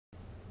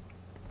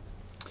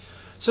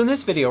So in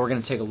this video we're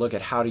going to take a look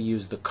at how to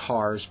use the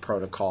CARS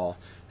protocol,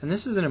 and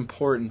this is an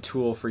important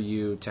tool for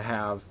you to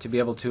have to be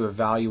able to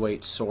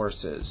evaluate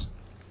sources.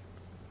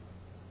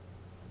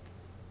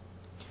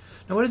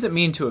 Now what does it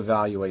mean to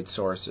evaluate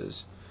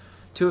sources?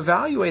 To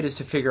evaluate is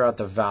to figure out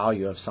the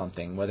value of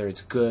something, whether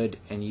it's good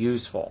and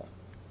useful.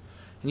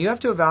 And you have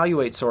to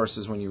evaluate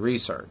sources when you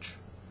research.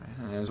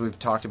 And as we've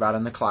talked about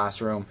in the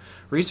classroom,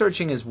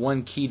 researching is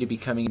one key to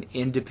becoming an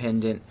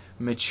independent,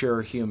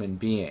 mature human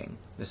being.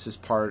 This is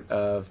part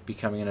of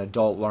becoming an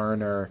adult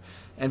learner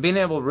and being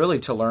able really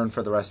to learn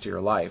for the rest of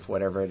your life,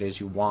 whatever it is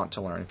you want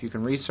to learn. If you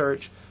can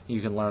research, you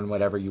can learn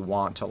whatever you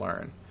want to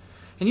learn.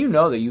 And you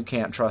know that you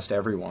can't trust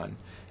everyone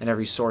and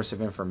every source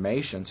of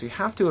information, so you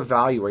have to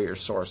evaluate your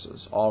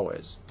sources,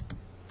 always.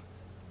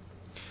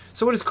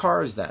 So what is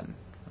CARS then?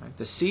 Right?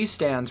 The C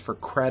stands for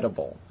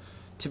credible.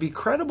 To be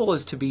credible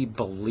is to be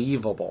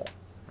believable.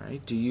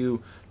 Right? Do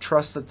you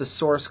trust that the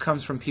source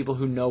comes from people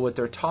who know what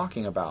they're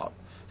talking about?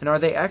 And are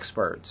they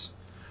experts?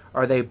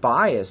 Are they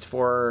biased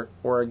for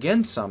or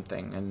against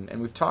something?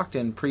 And we've talked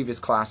in previous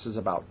classes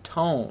about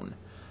tone.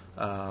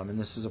 And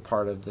this is a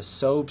part of the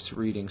SOAPs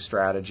reading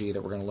strategy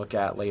that we're going to look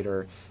at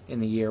later in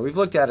the year. We've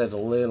looked at it a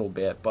little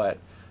bit, but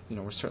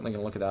we're certainly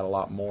going to look at that a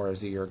lot more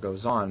as the year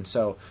goes on.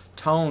 So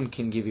tone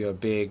can give you a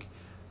big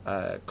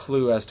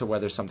clue as to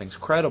whether something's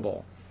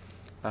credible.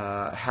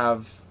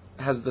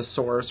 Has the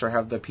source, or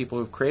have the people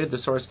who've created the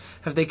source,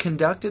 have they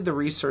conducted the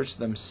research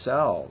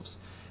themselves?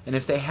 And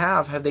if they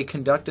have they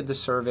conducted the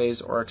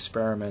surveys or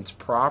experiments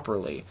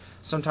properly?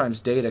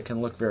 Sometimes data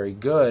can look very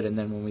good, and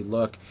then when we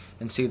look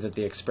and see that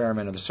the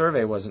experiment or the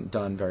survey wasn't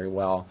done very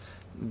well,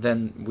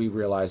 then we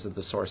realize that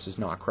the source is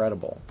not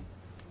credible.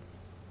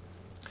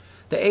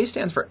 The A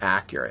stands for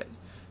accurate.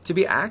 To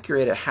be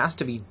accurate, it has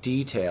to be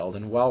detailed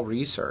and well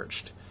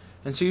researched.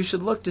 And so you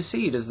should look to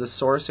see, does the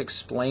source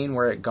explain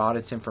where it got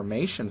its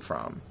information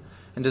from?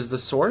 And does the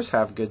source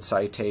have good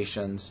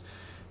citations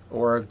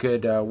or a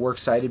good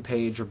works cited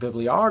page or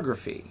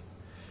bibliography?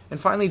 And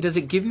finally, does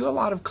it give you a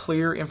lot of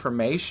clear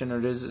information, or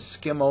does it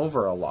skim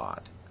over a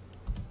lot?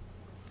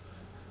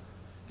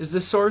 Is the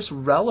source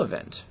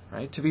relevant?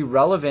 Right? To be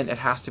relevant, it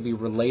has to be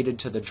related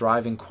to the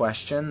driving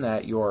question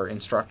that your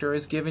instructor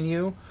has given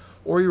you,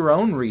 or your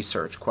own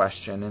research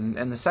question,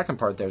 and the second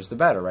part there is the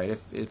better, right?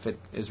 If it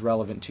is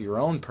relevant to your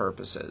own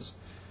purposes.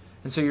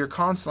 And so you're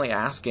constantly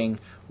asking,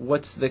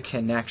 what's the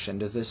connection?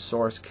 Does this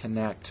source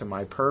connect to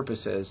my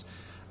purposes?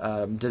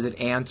 Does it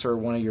answer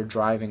one of your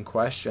driving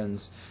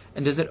questions?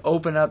 And does it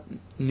open up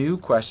new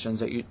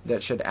questions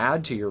that should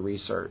add to your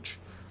research?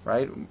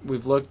 Right?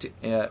 We've looked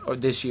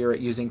this year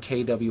at using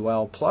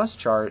KWL plus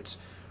charts,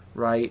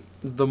 right?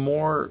 The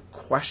more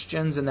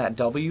questions in that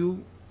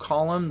W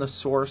column the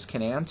source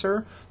can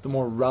answer, the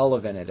more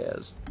relevant it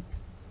is.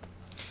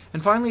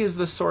 And finally, is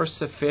the source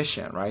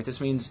sufficient, right?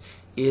 This means,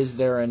 is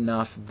there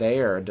enough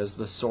there? Does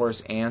the source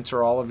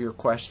answer all of your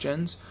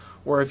questions?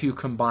 Or if you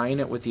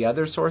combine it with the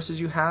other sources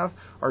you have,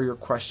 are your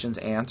questions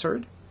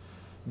answered?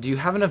 Do you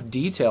have enough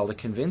detail to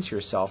convince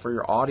yourself or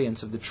your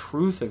audience of the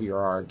truth of your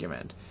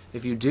argument?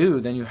 If you do,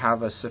 then you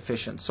have a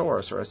sufficient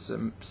source, or a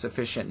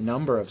sufficient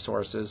number of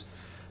sources.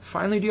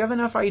 Finally, do you have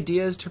enough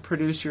ideas to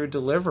produce your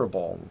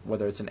deliverable,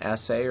 whether it's an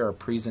essay or a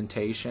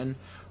presentation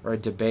or a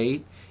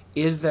debate?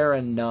 Is there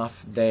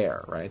enough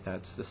there, right?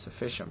 That's the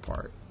sufficient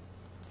part.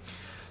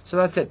 So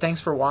that's it. Thanks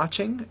for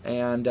watching,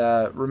 and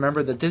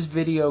remember that this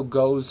video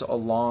goes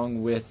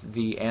along with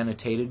the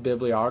annotated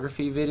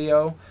bibliography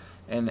video,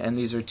 and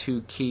these are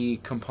two key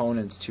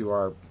components to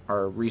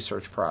our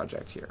research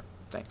project here.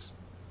 Thanks.